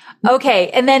that. Okay.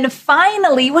 And then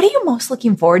finally, what are you most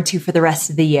looking forward to for the rest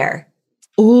of the year?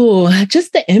 Ooh,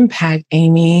 just the impact,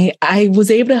 Amy. I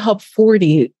was able to help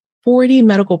 40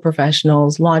 medical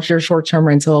professionals launch their short-term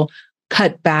rental,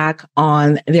 cut back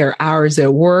on their hours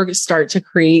at work, start to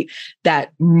create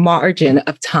that margin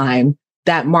of time,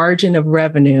 that margin of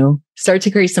revenue, start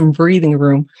to create some breathing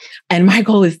room. And my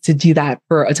goal is to do that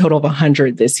for a total of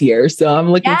 100 this year. So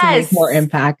I'm looking to make more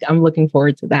impact. I'm looking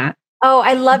forward to that. Oh,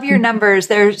 I love your numbers.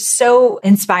 They're so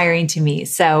inspiring to me.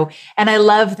 And I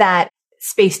love that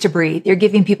space to breathe. You're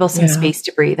giving people some space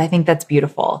to breathe. I think that's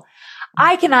beautiful.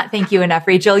 I cannot thank you enough,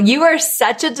 Rachel. You are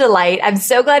such a delight. I'm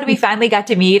so glad we finally got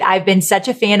to meet. I've been such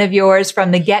a fan of yours from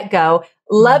the get-go.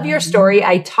 Love your story.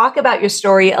 I talk about your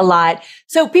story a lot.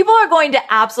 So people are going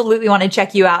to absolutely want to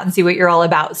check you out and see what you're all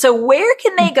about. So where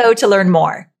can they go to learn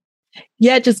more?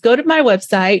 Yeah, just go to my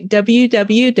website,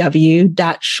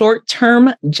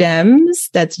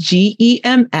 www.shorttermgems, that's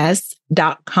GEMS.com,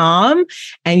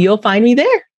 and you'll find me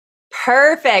there.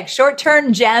 Perfect.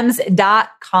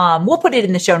 Shorttermgems.com. We'll put it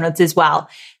in the show notes as well.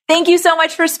 Thank you so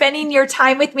much for spending your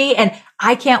time with me. And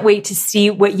I can't wait to see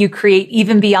what you create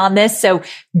even beyond this. So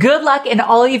good luck in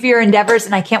all of your endeavors.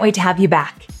 And I can't wait to have you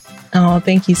back. Oh,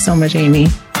 thank you so much, Amy.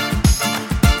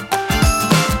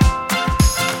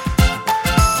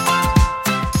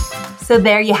 So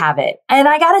there you have it. And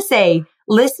I got to say,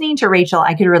 listening to Rachel,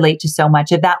 I could relate to so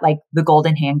much of that, like the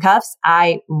golden handcuffs.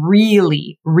 I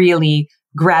really, really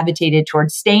gravitated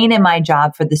towards staying in my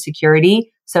job for the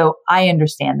security. So I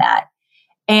understand that.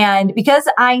 And because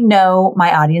I know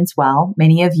my audience well,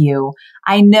 many of you,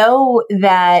 I know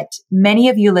that many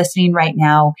of you listening right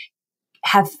now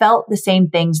have felt the same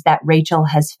things that Rachel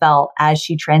has felt as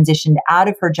she transitioned out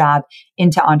of her job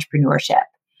into entrepreneurship.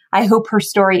 I hope her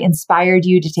story inspired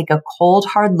you to take a cold,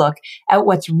 hard look at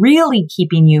what's really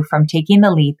keeping you from taking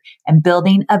the leap and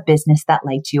building a business that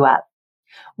lights you up.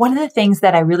 One of the things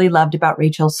that I really loved about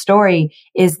Rachel's story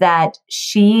is that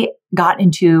she got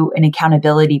into an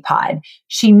accountability pod.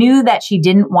 She knew that she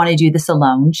didn't want to do this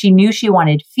alone. She knew she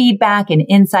wanted feedback and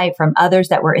insight from others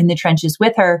that were in the trenches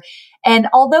with her. And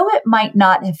although it might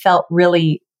not have felt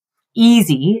really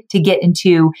easy to get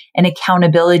into an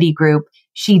accountability group,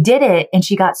 she did it and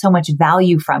she got so much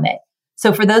value from it.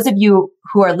 So for those of you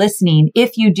who are listening,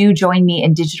 if you do join me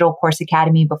in Digital Course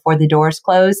Academy before the doors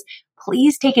close,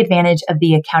 please take advantage of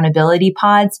the accountability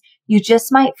pods. You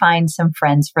just might find some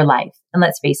friends for life. And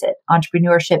let's face it,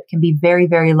 entrepreneurship can be very,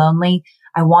 very lonely.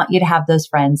 I want you to have those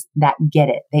friends that get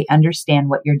it. They understand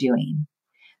what you're doing.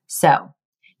 So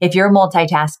if you're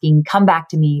multitasking, come back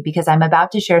to me because I'm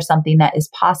about to share something that is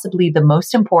possibly the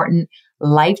most important,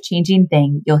 life-changing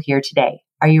thing you'll hear today.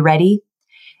 Are you ready?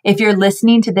 If you're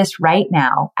listening to this right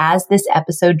now, as this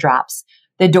episode drops,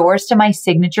 the doors to my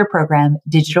signature program,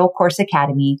 Digital Course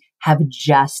Academy, have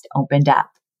just opened up,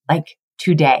 like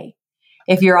today.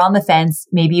 If you're on the fence,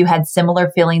 maybe you had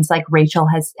similar feelings like Rachel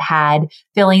has had,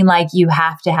 feeling like you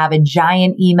have to have a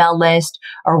giant email list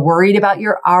or worried about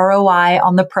your ROI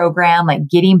on the program, like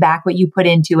getting back what you put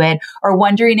into it, or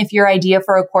wondering if your idea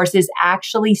for a course is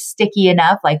actually sticky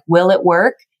enough, like will it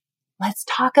work? Let's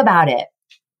talk about it.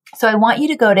 So I want you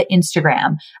to go to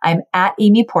Instagram. I'm at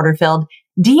Amy Porterfield.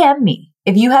 DM me.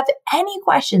 If you have any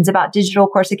questions about Digital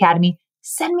Course Academy,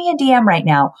 send me a DM right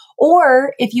now.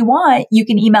 Or if you want, you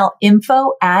can email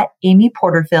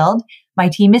info@amyporterfield. My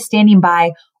team is standing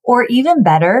by. Or even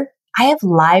better, I have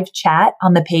live chat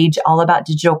on the page all about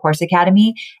Digital Course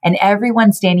Academy, and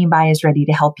everyone standing by is ready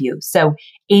to help you. So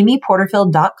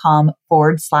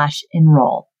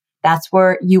amyporterfield.com/enroll. That's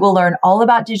where you will learn all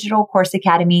about Digital Course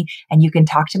Academy, and you can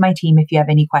talk to my team if you have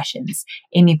any questions.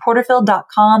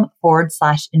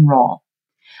 amyporterfield.com/enroll.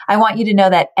 I want you to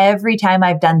know that every time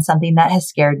I've done something that has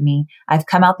scared me, I've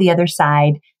come out the other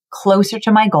side closer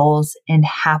to my goals and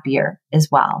happier as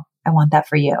well. I want that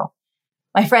for you.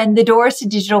 My friend, the doors to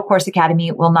Digital Course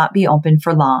Academy will not be open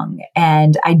for long,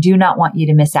 and I do not want you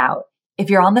to miss out. If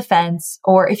you're on the fence,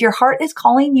 or if your heart is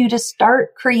calling you to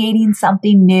start creating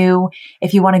something new,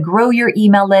 if you want to grow your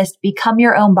email list, become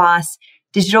your own boss,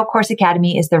 Digital Course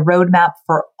Academy is the roadmap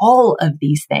for all of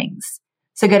these things.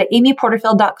 So go to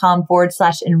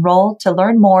amyporterfield.com/enroll to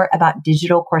learn more about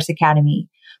Digital Course Academy.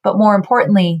 But more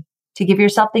importantly, to give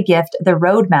yourself the gift, the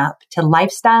roadmap to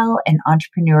lifestyle and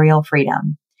entrepreneurial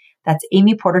freedom. That's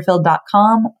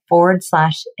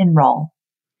amyporterfield.com/enroll.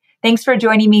 Thanks for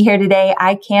joining me here today.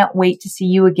 I can't wait to see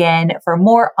you again for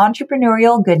more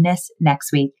entrepreneurial goodness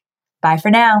next week. Bye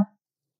for now.